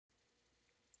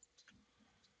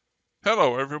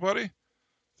Hello, everybody.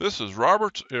 This is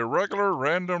Robert's Irregular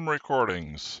Random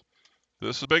Recordings.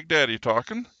 This is Big Daddy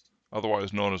talking,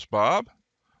 otherwise known as Bob.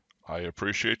 I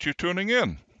appreciate you tuning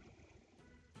in.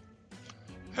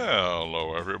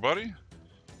 Hello, everybody.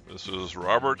 This is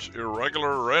Robert's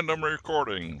Irregular Random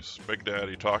Recordings. Big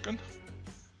Daddy talking.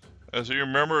 As you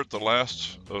remember, at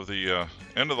the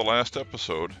end of the last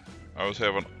episode, I was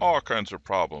having all kinds of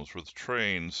problems with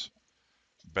trains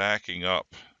backing up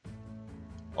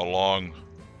along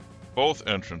both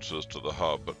entrances to the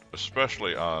hub, but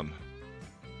especially on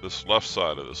this left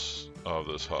side of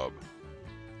this hub.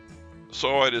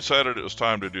 So I decided it was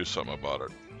time to do something about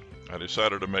it. I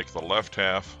decided to make the left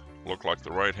half look like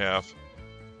the right half,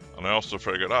 and I also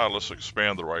figured, let's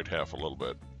expand the right half a little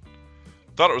bit.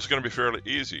 Thought it was going to be fairly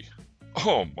easy.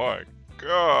 Oh my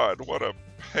God, what a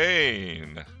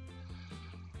pain.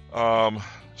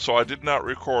 So I did not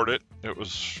record it. It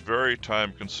was very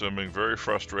time consuming, very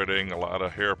frustrating, a lot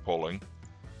of hair pulling.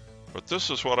 But this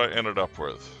is what I ended up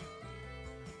with.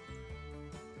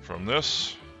 From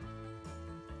this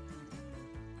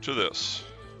to this.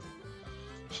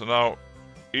 So now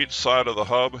each side of the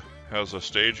hub has a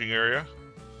staging area,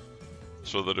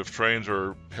 so that if trains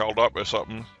are held up by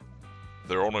something,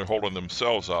 they're only holding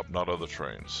themselves up, not other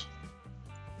trains.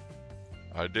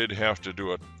 I did have to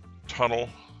do a tunnel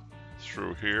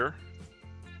through here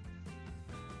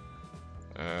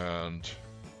and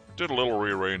did a little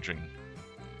rearranging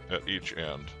at each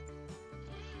end.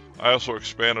 I also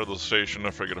expanded the station.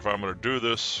 I figured if I'm going to do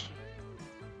this,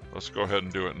 let's go ahead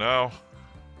and do it now.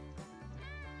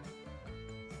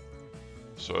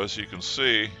 So as you can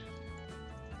see,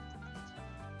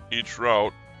 each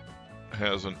route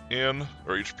has an in,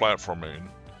 or each platform main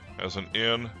has an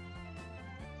in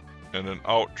and an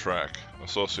out track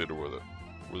associated with it,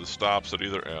 with stops at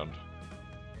either end,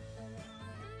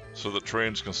 so that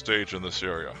trains can stage in this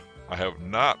area. I have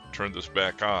not turned this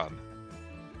back on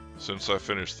since I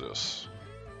finished this.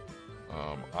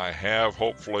 I have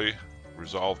hopefully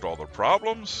resolved all the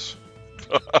problems,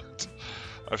 but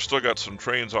I've still got some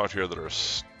trains out here that are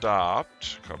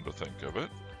stopped, come to think of it.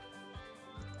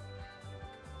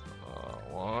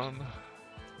 1,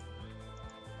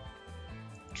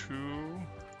 2,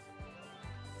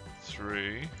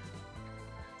 3,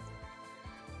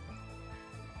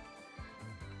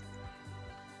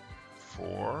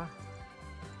 4,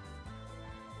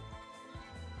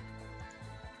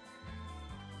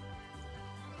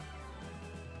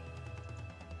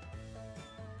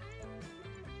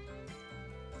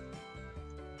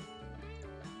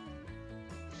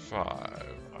 5.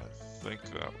 I think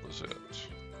that was it.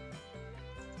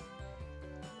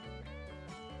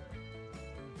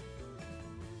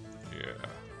 Yeah.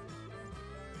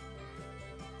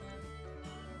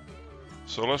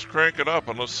 So let's crank it up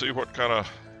and let's see what kind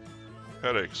of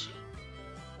headaches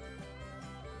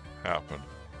happen.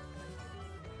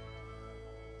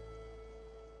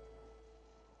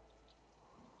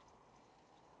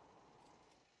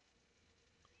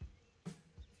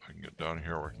 I can get down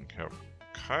here where I can have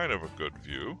kind of a good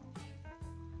view.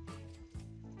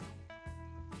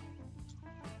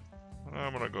 And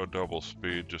I'm going to go double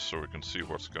speed just so we can see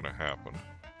what's going to happen.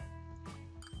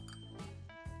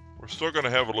 We're still going to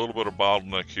have a little bit of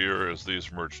bottleneck here as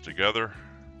these merge together.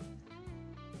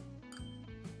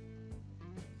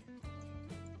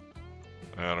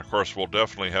 And of course, we'll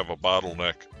definitely have a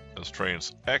bottleneck as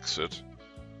trains exit,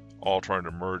 all trying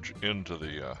to merge into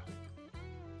the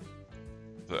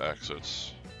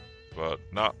exits. But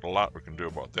not a lot we can do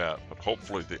about that. But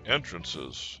hopefully the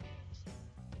entrances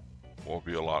will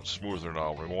be a lot smoother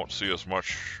now. We won't see as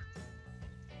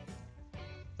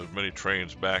many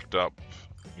trains backed up,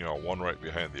 you know, one right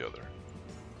behind the other.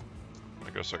 I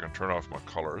guess I can turn off my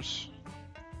colors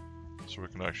so we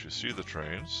can actually see the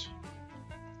trains.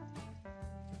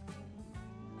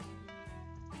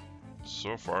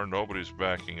 So far, nobody's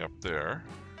backing up there.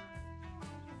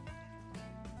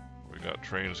 We got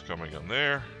trains coming in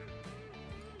there.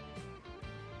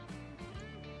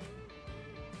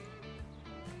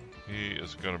 He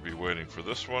is going to be waiting for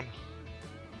this one.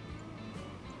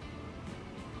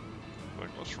 I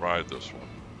think let's ride this one.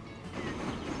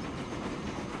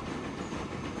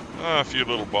 A few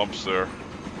little bumps there.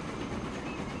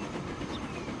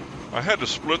 I had to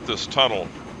split this tunnel.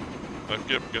 I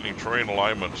kept getting train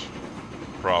alignment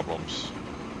problems.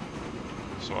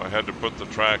 So I had to put the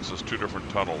tracks as 2 different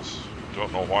tunnels.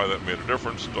 Don't know why that made a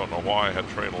difference. Don't know why I had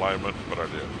train alignment, but I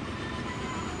did.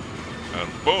 And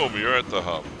boom, you're at the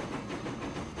hub.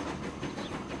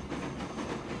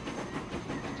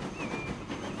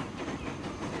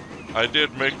 I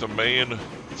did make the main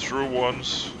through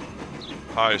ones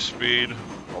high speed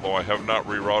although I have not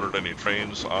rerouted any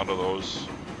trains onto those.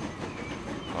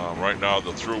 Right now,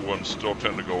 the through ones still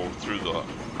tend to go through the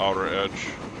outer edge.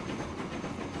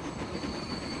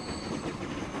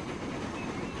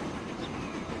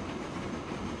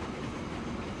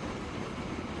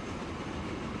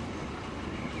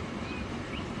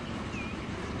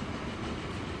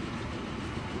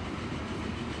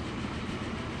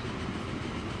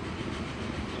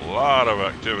 A lot of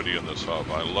activity in this hub.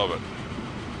 I love it.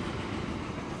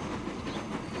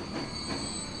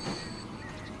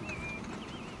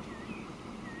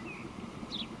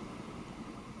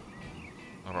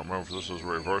 I don't remember if this is a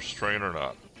reverse train or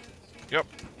not. Yep.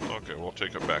 Okay, we'll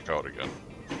take it back out again.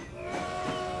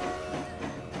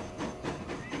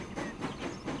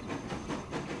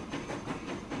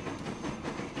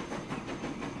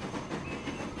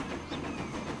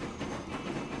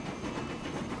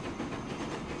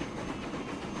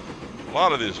 A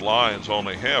lot of these lines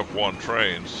only have one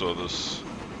train, so this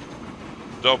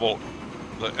double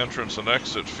the entrance and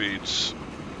exit feeds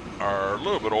are a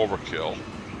little bit overkill.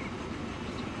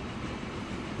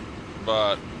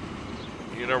 But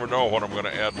you never know when I'm going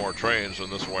to add more trains,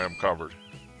 and this way I'm covered.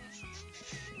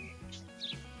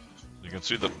 You can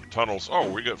see the tunnels. Oh,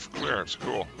 we get clearance.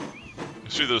 Cool. You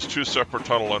see there's two separate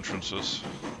tunnel entrances.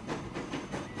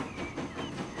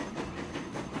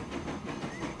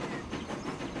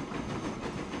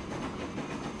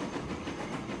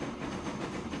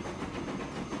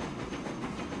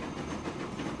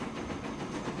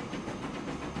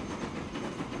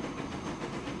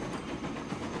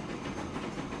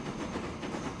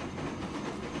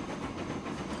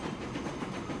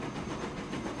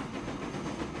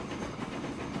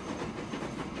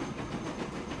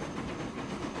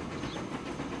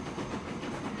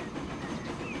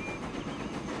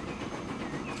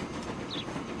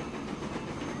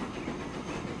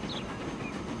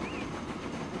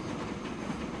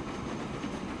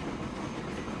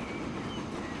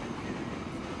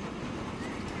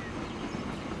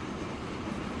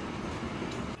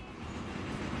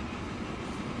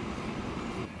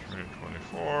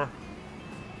 Where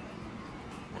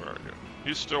are you?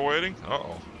 He's still waiting?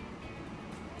 Uh-oh.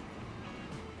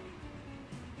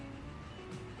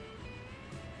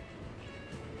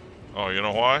 Oh, you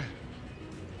know why?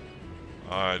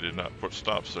 I did not put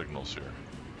stop signals here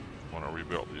when I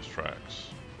rebuilt these tracks.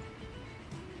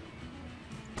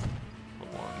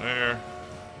 Put one there.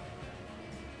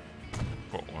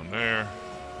 Put one there.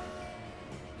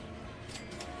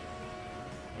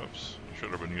 Oops,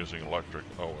 should have been using electric.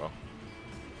 Oh well.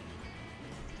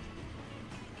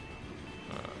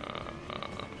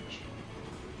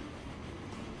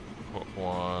 Put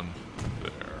one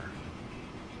there.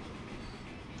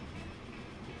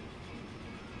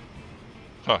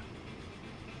 Huh.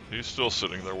 He's still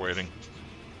sitting there waiting.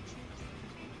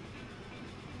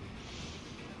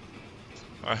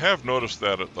 I have noticed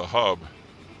that at the hub,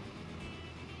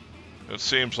 it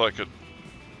seems like it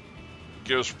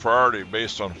gives priority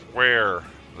based on where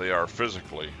they are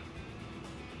physically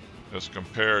as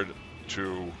compared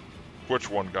to which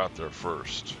one got there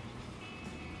first.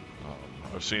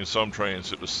 I've seen some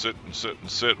trains that just sit and sit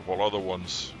and sit while other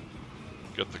ones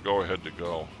get the go-ahead to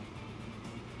go.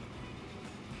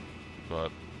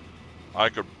 But I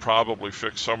could probably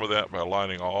fix some of that by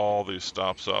lining all these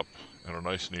stops up in a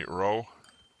nice neat row.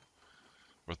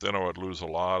 But then I would lose a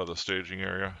lot of the staging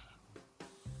area.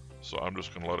 So I'm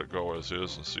just going to let it go as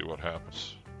is and see what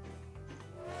happens.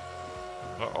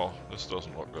 Uh-oh, this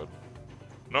doesn't look good.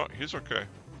 No, he's okay.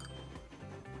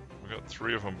 We got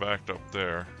 3 of them backed up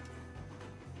there.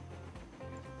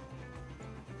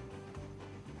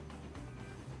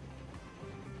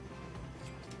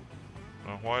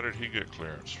 Now, why did he get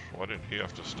clearance? Why didn't he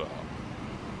have to stop?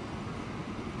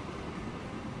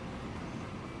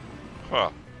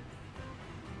 Huh.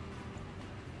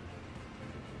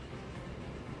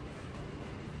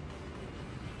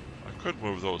 I could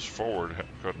move those forward,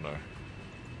 couldn't I?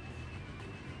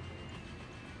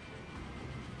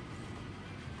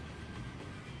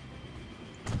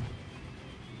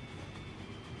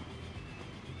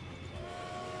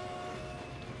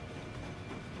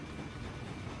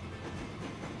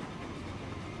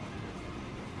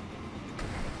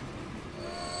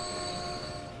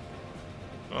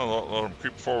 Well, let him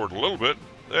creep forward a little bit.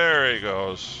 There he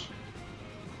goes.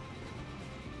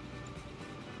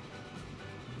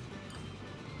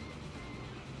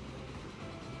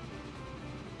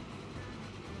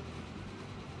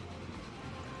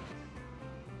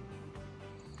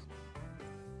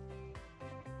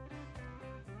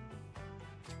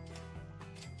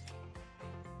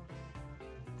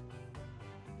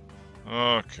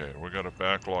 Okay, we got a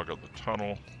backlog of the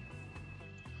tunnel.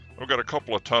 I've got a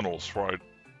couple of tunnels where I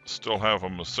still have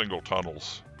them as single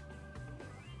tunnels.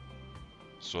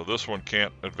 So this one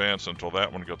can't advance until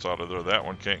that one gets out of there. That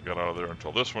one can't get out of there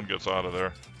until this one gets out of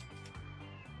there.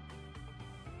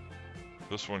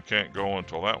 This one can't go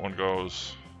until that one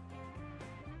goes.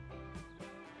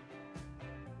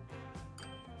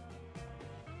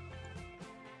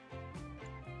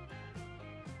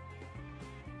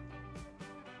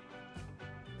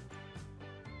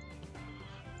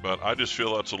 But I just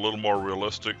feel that's a little more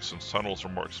realistic since tunnels are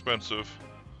more expensive.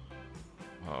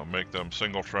 Make them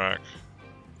single track.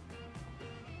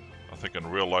 I think in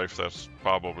real life that's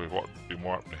probably what would be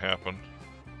more apt to happen.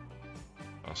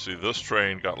 See, this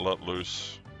train got let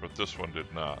loose, but this one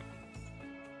did not.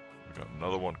 We got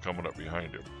another one coming up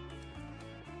behind him.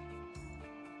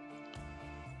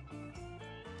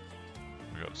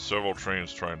 We got several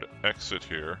trains trying to exit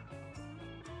here.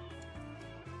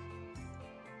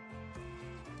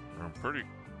 We're in pretty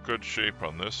good shape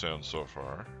on this end so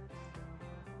far.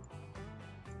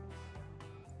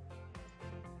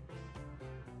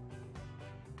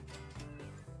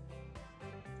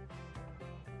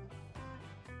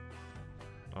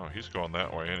 Oh, he's going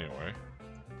that way anyway.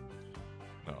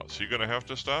 Now, is he going to have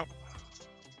to stop?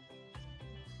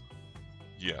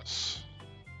 Yes.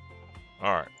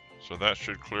 Alright, so that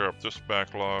should clear up this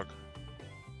backlog.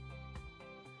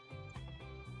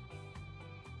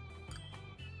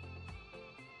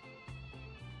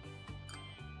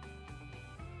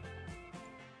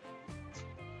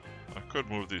 I could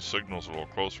move these signals a little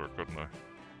closer, couldn't I?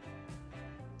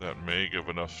 That may give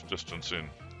enough distance in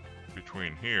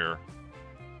between here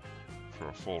for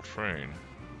a full train.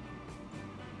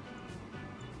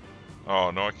 Oh,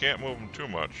 no, I can't move them too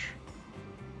much,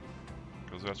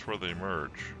 because that's where they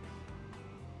merge.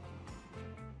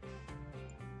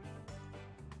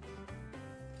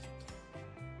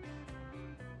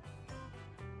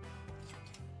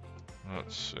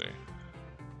 Let's see.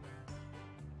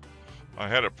 I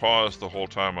had it paused the whole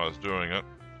time I was doing it.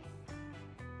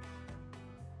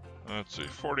 Let's see,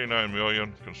 49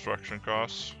 million construction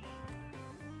costs.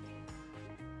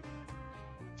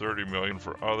 30 million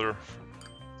for other.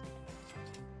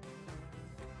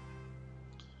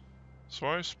 So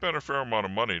I spent a fair amount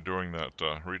of money doing that,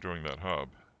 redoing that hub.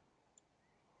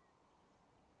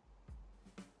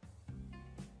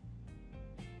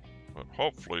 But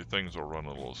hopefully things will run a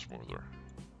little smoother.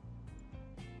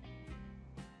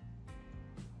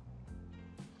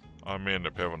 I may end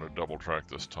up having to double track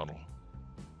this tunnel.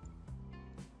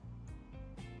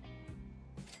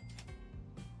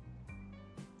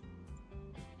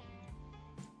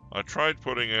 I tried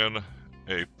putting in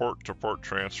a port-to-port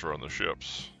transfer on the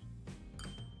ships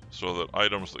so that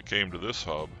items that came to this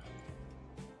hub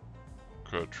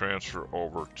could transfer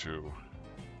over to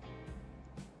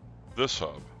this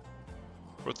hub.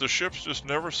 But the ships just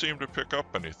never seem to pick up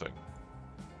anything.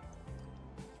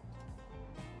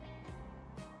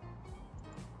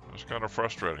 It was kind of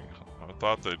frustrating. I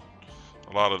thought that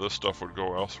a lot of this stuff would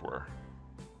go elsewhere.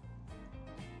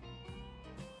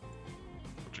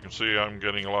 You can see I'm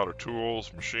getting a lot of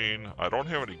tools, machine. I don't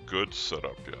have any goods set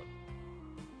up yet.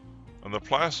 And the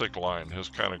plastic line has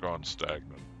kind of gone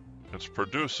stagnant. It's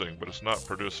producing, but it's not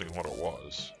producing what it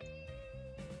was.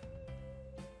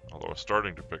 Although it's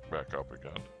starting to pick back up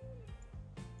again.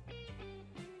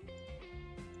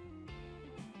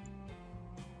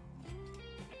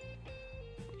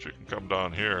 But you can come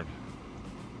down here and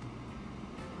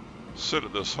sit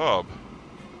at this hub,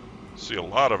 see a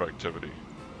lot of activity.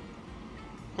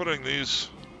 Putting these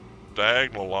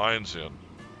diagonal lines in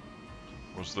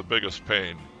was the biggest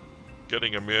pain.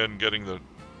 Getting them in, getting the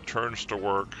turns to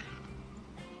work,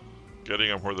 getting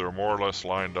them where they're more or less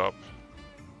lined up.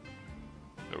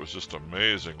 It was just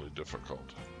amazingly difficult.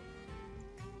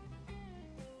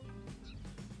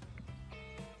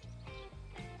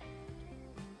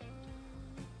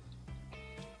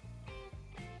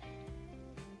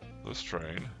 This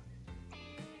train,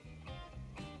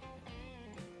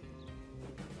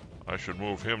 I should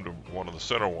move him to one of the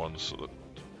center ones so that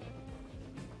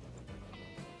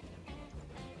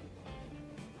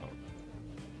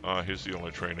he's the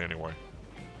only train anyway.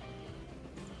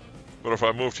 But if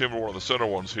I moved him to one of the center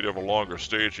ones, he'd have a longer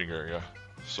staging area,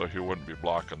 so he wouldn't be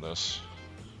blocking this.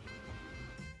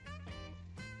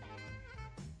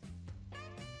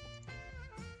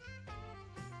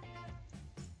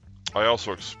 I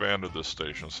also expanded this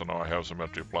station, so now I have some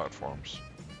empty platforms.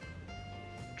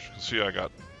 As you can see, I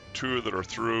got 2 that are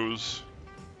throughs,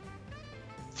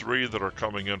 3 that are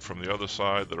coming in from the other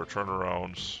side that are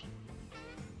turnarounds,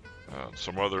 and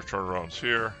some other turnarounds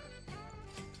here.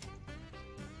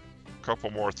 A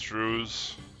couple more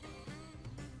throughs.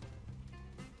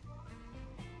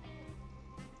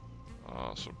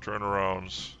 some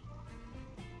turnarounds.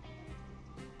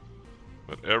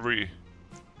 But every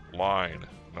line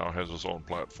now has its own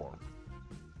platform.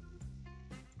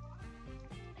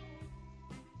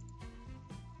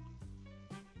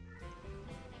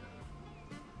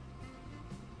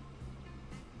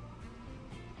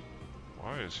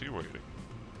 Why is he waiting?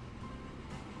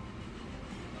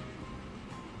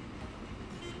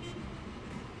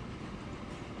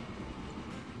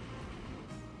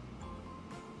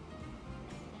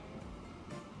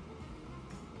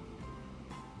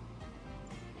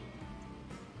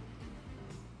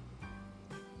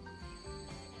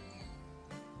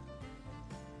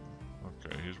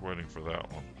 Okay, he's waiting for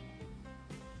that one.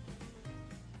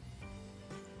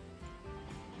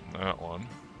 And that one.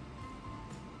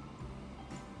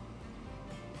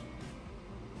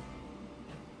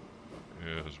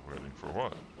 Is waiting for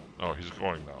what? Oh, he's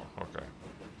going now. Okay.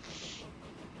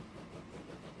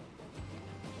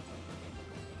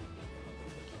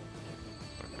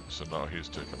 Okay, so now he's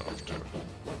taken off too.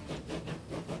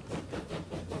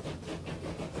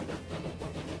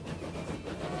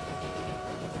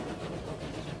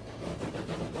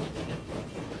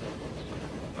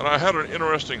 And I had an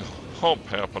interesting hump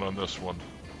happen on this one.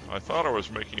 I thought I was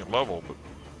making it level, but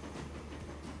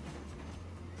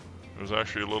there's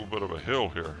actually a little bit of a hill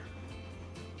here,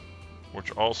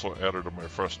 which also added to my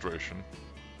frustration.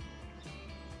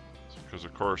 Because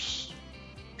of course,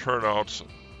 turnouts,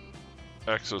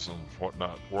 X's and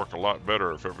whatnot work a lot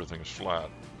better if everything's flat.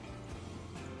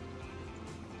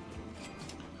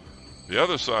 The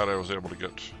other side I was able to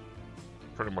get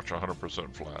pretty much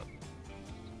 100% flat.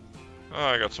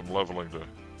 I got some leveling to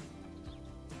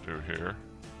do here.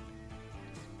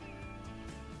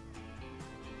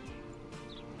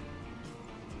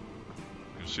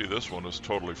 You see this one is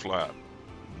totally flat.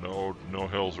 No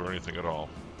hills or anything at all.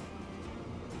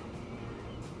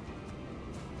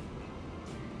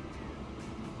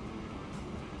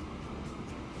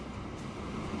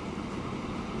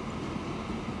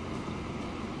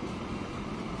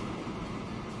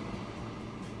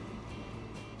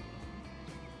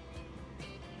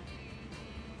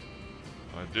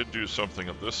 I did do something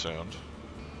at this end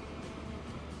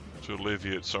to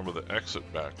alleviate some of the exit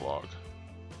backlog.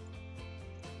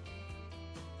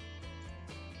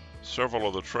 Several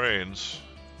of the trains,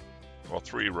 well,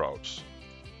 3 routes,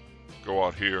 go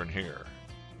out here and here.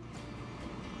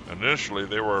 Initially,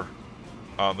 they were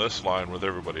on this line with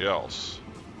everybody else,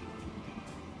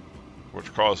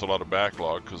 which caused a lot of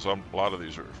backlog because a lot of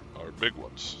these are big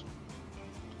ones.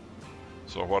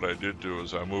 So what I did do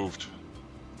is I moved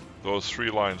those 3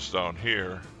 lines down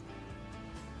here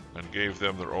and gave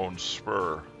them their own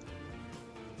spur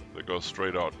that goes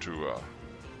straight out to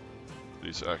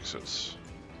these exits.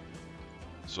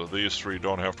 So these 3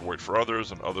 don't have to wait for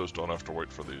others, and others don't have to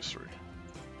wait for these 3.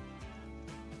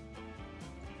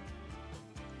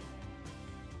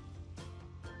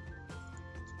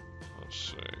 Let's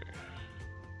see.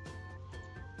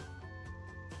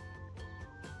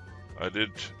 I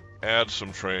did add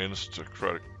some trains to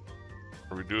try to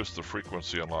reduce the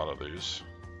frequency on a lot of these,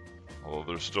 although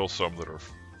there's still some that are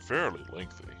fairly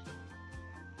lengthy.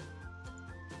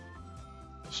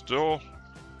 Still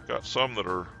got some that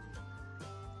are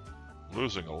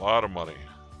losing a lot of money,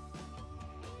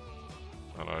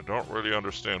 and I don't really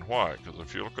understand why, because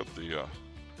if you look at the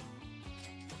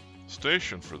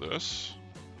station for this,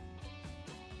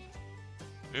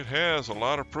 it has a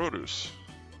lot of produce,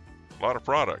 a lot of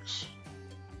products.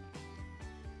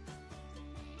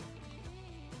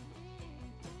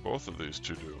 Both of these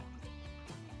 2 do.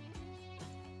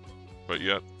 But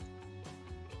yet,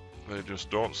 they just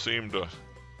don't seem to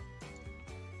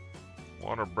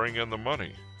want to bring in the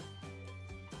money.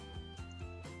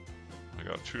 I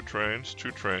got 2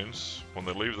 trains. When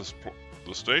they leave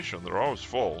the station, they're always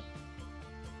full.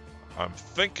 I'm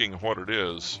thinking what it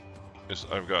is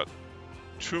I've got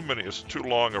too many, it's too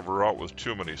long of a route with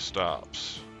too many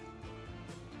stops.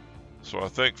 So I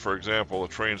think, for example, the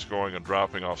train's going and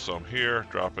dropping off some here,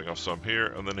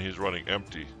 and then he's running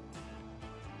empty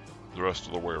the rest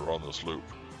of the way around this loop.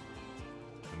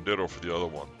 And ditto for the other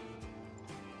one.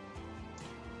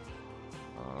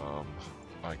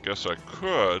 I guess I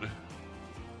could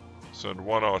send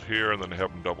one out here and then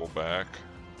have them double back,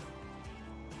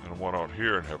 and one out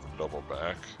here and have them double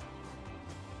back.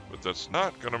 But that's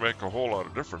not going to make a whole lot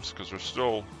of difference, because there's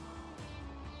still...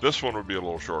 This one would be a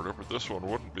little shorter, but this one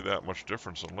wouldn't be that much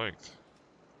difference in length.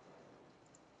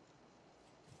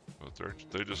 But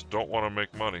they just don't want to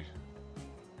make money.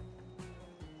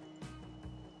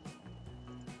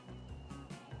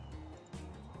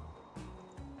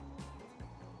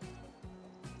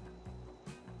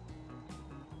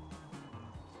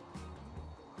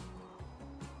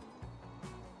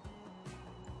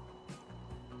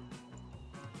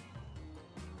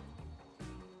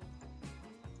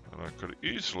 could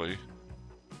easily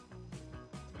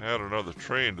add another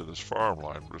train to this farm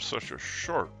line, but it's such a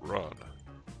short run.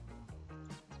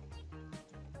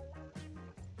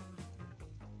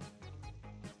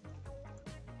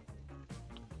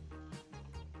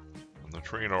 And the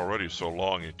train already so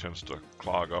long, it tends to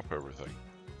clog up everything.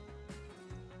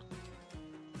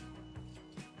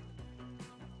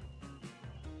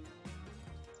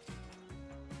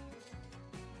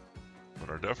 But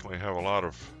I definitely have a lot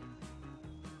of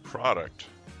product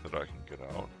that I can get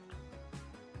out.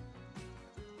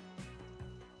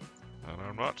 And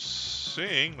I'm not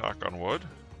seeing, knock on wood,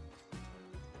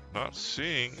 not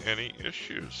seeing any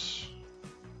issues.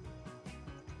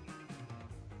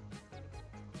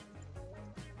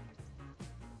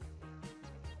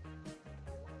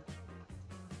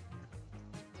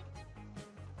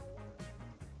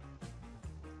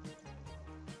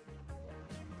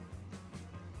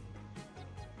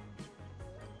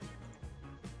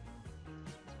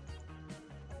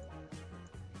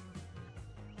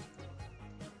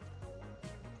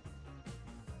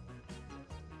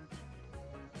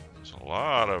 There's a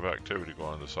lot of activity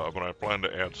going on this hub, and I plan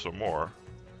to add some more.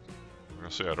 Like I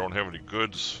say, I don't have any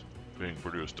goods being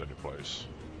produced anyplace.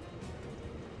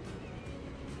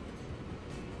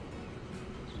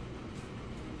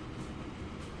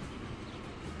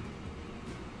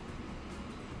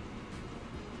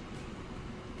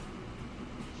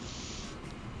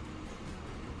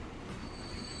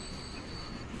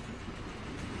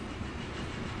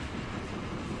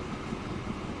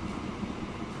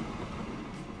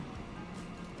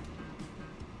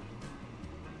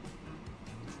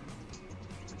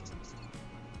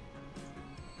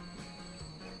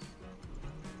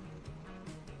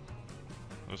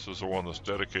 This is the one that's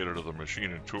dedicated to the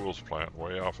machine and tools plant,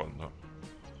 way off on the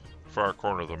far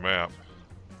corner of the map.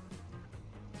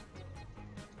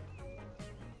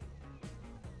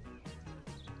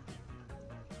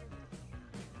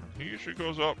 He usually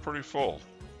goes out pretty full.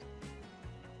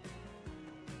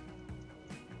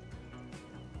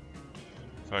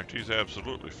 In fact, he's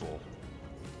absolutely full.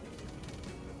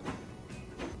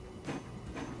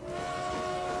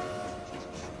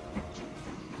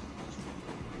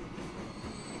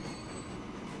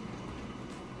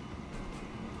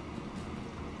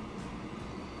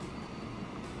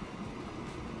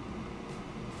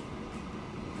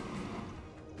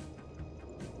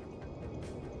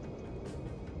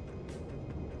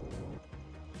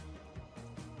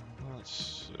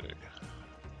 Let's see.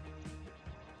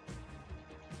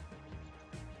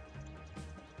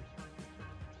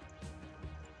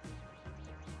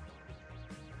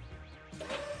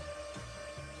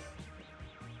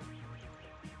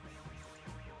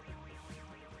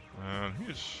 And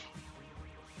he's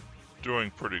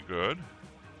doing pretty good.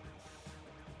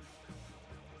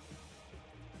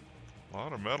 A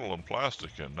lot of metal and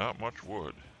plastic in, not much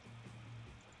wood.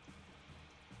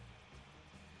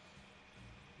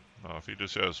 Now, if he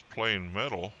just has plain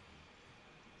metal,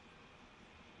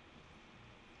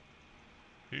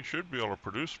 he should be able to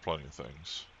produce plenty of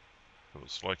things. But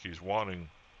it's like he's wanting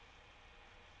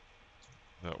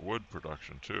that wood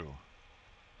production too.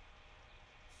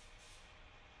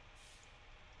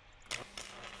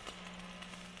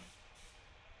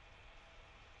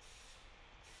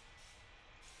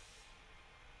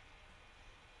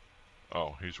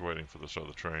 Oh, he's waiting for this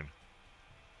other train.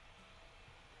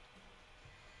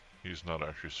 He's not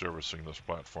actually servicing this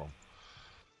platform.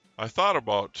 I thought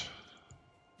about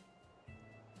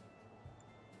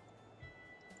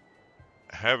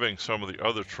having some of the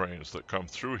other trains that come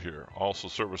through here also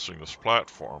servicing this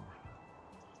platform,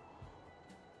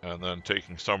 and then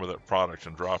taking some of that product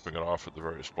and dropping it off at the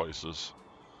various places.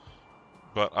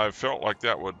 But I felt like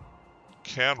that would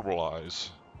cannibalize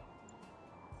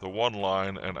the one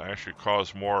line and actually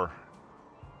cause more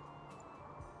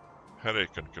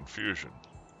headache and confusion.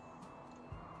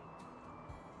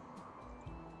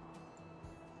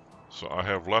 So I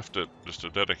have left it just a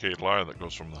dedicated line that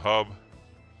goes from the hub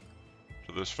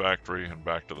to this factory and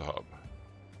back to the hub.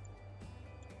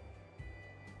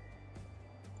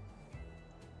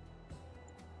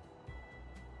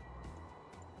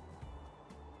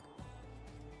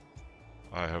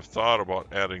 I have thought about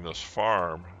adding this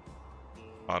farm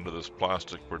onto this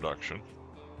plastic production,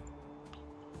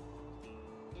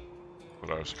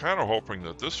 but I was kind of hoping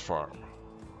that this farm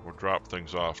would drop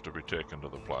things off to be taken to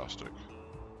the plastic.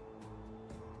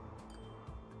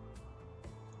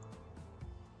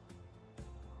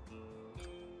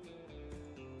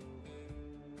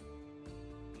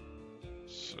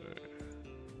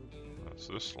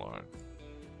 This line.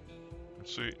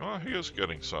 Let's see. Oh, he is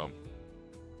getting some.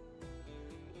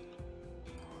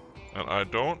 And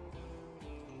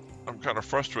I'm kind of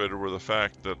frustrated with the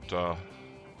fact that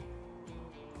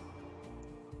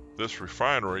this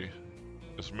refinery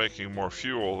is making more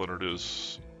fuel than it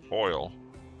is oil.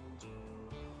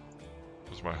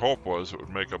 Because my hope was it would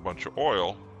make a bunch of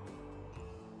oil,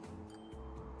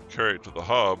 carry it to the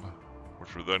hub,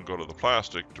 which would then go to the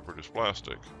plastic to produce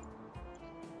plastic.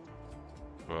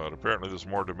 But apparently there's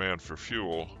more demand for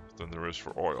fuel than there is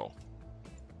for oil.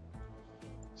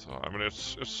 So, I mean,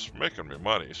 it's making me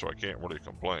money, so I can't really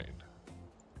complain.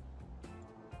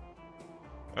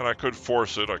 And I could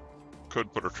force it. I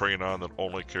could put a train on that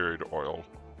only carried oil,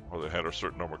 or they had a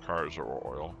certain number of cars that were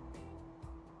oil.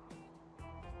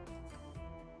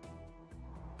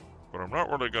 But I'm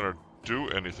not really going to do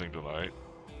anything tonight.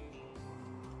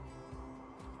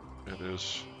 It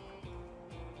is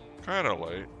kind of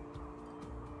late.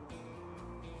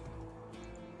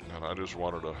 And I just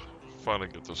wanted to finally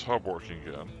get this hub working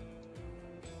again.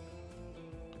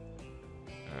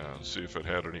 And see if it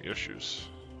had any issues.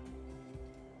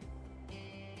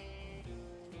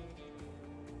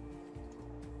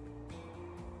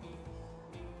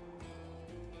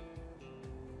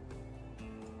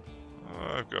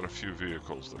 I've got a few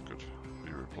vehicles that could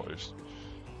be replaced.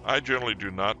 I generally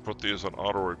do not put these on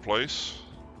auto replace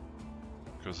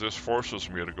because this forces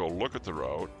me to go look at the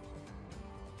route,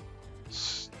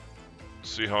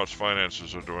 see how its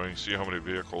finances are doing, see how many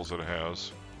vehicles it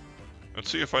has, and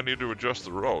see if I need to adjust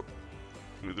the route,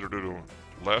 either due to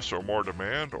less or more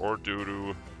demand or due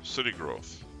to city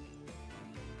growth.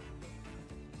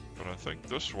 But I think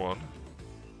this one,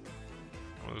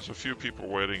 well, there's a few people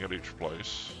waiting at each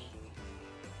place.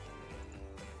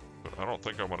 But I don't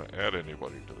think I'm going to add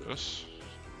anybody to this.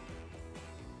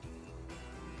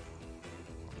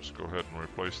 I'll just go ahead and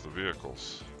replace the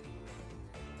vehicles.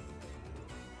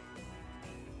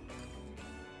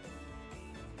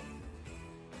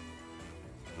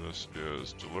 This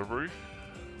is delivery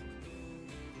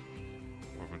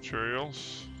of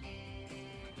materials.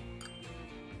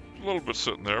 A little bit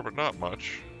sitting there, but not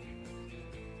much.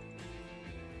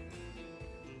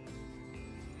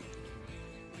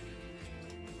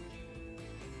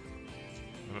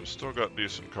 And it's still got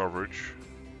decent coverage.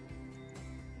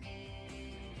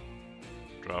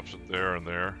 Drops it there and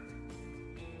there.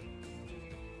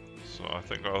 So I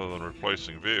think other than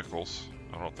replacing vehicles,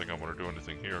 I don't think I'm going to do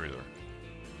anything here either.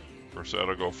 First,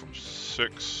 that'll go from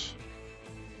 6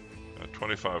 at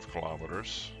 25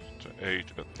 kilometers to 8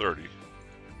 at 30.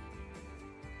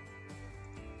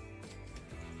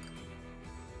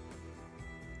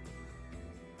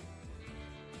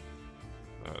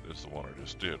 That is the one I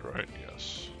just did, right?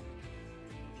 Yes.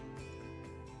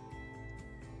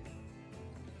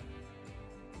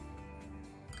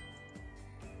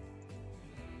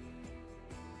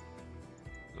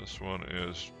 This one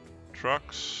is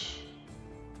trucks.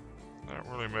 Not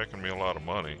really making me a lot of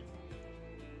money.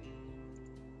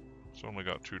 It's only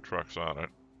got 2 trucks on it.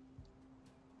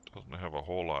 Doesn't have a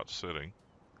whole lot sitting.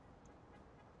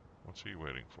 What's he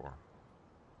waiting for?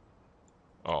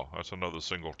 Oh, that's another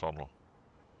single tunnel.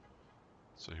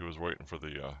 So he was waiting for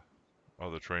the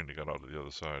other train to get out of the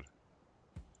other side.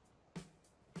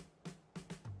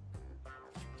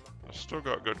 I still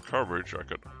got good coverage. I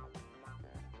could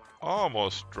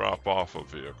almost drop off a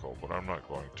vehicle, but I'm not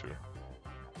going to.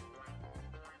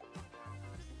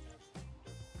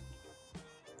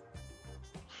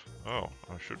 Oh,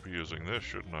 I should be using this,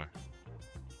 shouldn't I?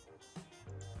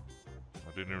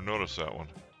 I didn't even notice that one.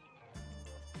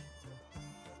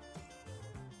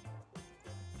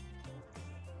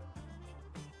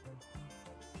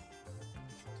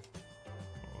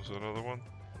 What was that other one?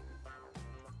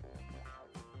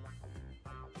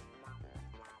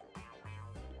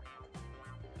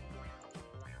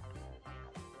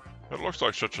 It looks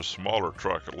like such a smaller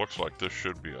truck. It looks like this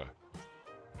should be a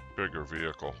bigger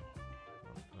vehicle.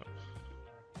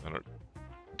 And it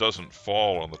doesn't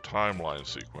fall on the timeline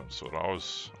sequence, so I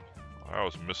always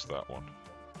miss that one.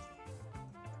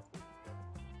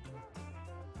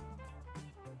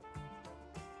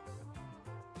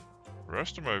 The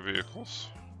rest of my vehicles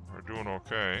are doing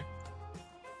okay.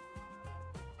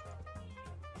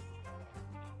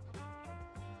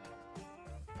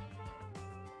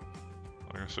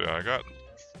 Like I say, I got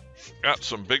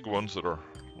some big ones that are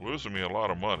losing me a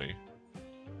lot of money.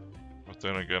 But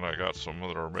then again, I got some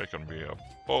that are making me a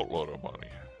boatload of money.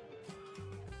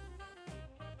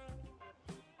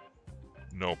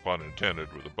 No pun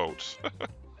intended with the boats.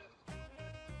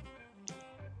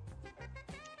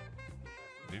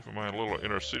 Even my little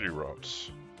inner city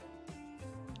routes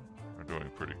are doing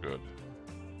pretty good.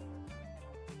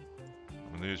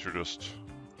 And these are just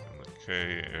in the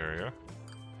K area.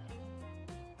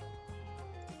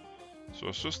 So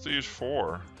it's just these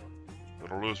 4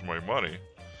 that'll lose my money.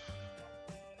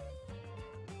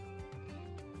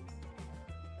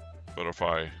 But if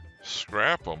I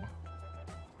scrap them,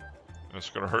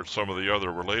 it's going to hurt some of the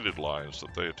other related lines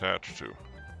that they attach to.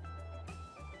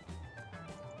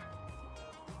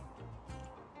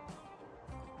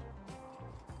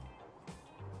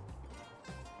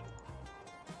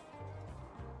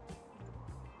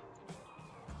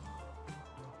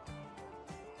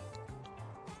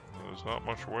 There's not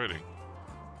much waiting.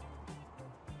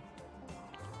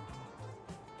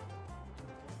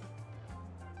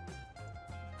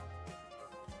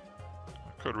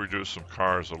 I could reduce some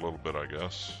cars a little bit, I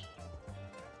guess.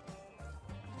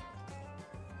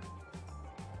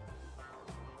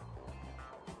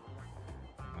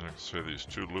 Let's say these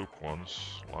 2 loop ones,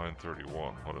 line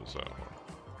 31, what is that one?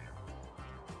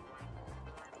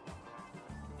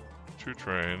 2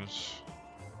 trains.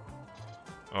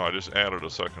 Oh, I just added a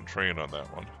second train on that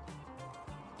one.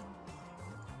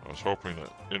 I was hoping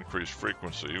that increased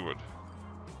frequency would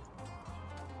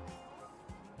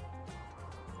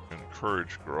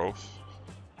encourage growth.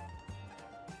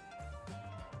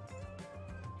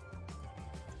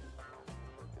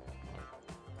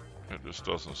 It just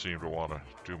doesn't seem to want to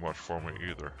do much for me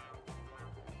either.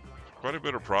 Quite a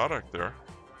bit of product there.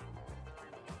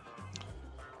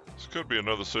 This could be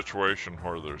another situation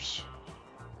where there's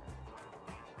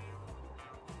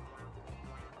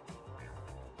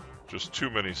just too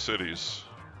many cities,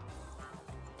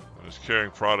 and it's carrying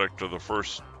product to the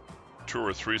first 2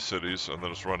 or 3 cities, and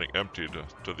then it's running empty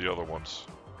to the other ones.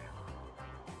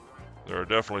 There are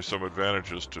definitely some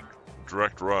advantages to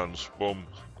direct runs, boom,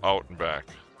 out and back,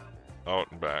 out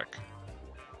and back.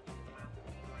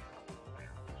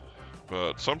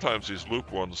 But sometimes these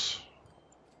loop ones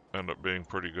end up being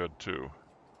pretty good too.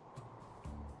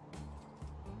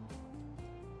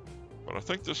 But I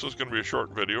think this is going to be a short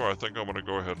video. I think I'm going to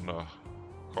go ahead and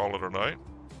call it a night.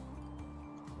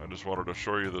 I just wanted to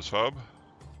show you this hub.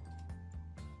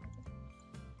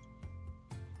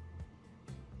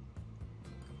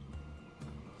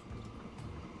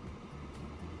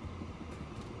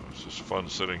 It's just fun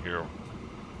sitting here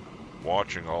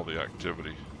watching all the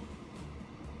activity.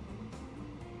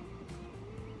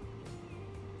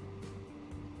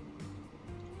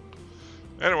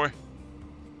 Anyway,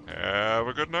 have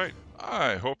a good night.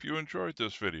 I hope you enjoyed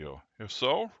this video. If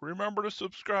so, remember to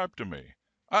subscribe to me.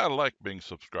 I like being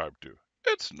subscribed to.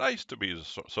 It's nice to be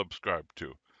subscribed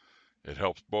to. It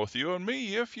helps both you and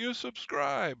me if you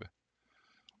subscribe.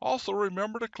 Also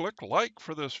remember to click like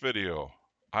for this video.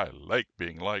 I like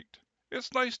being liked.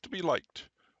 It's nice to be liked.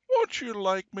 Won't you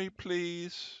like me,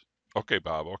 please? Okay,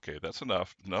 Bob, okay, that's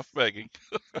enough. Enough begging.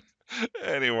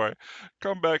 Anyway,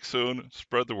 come back soon.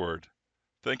 Spread the word.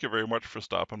 Thank you very much for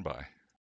stopping by.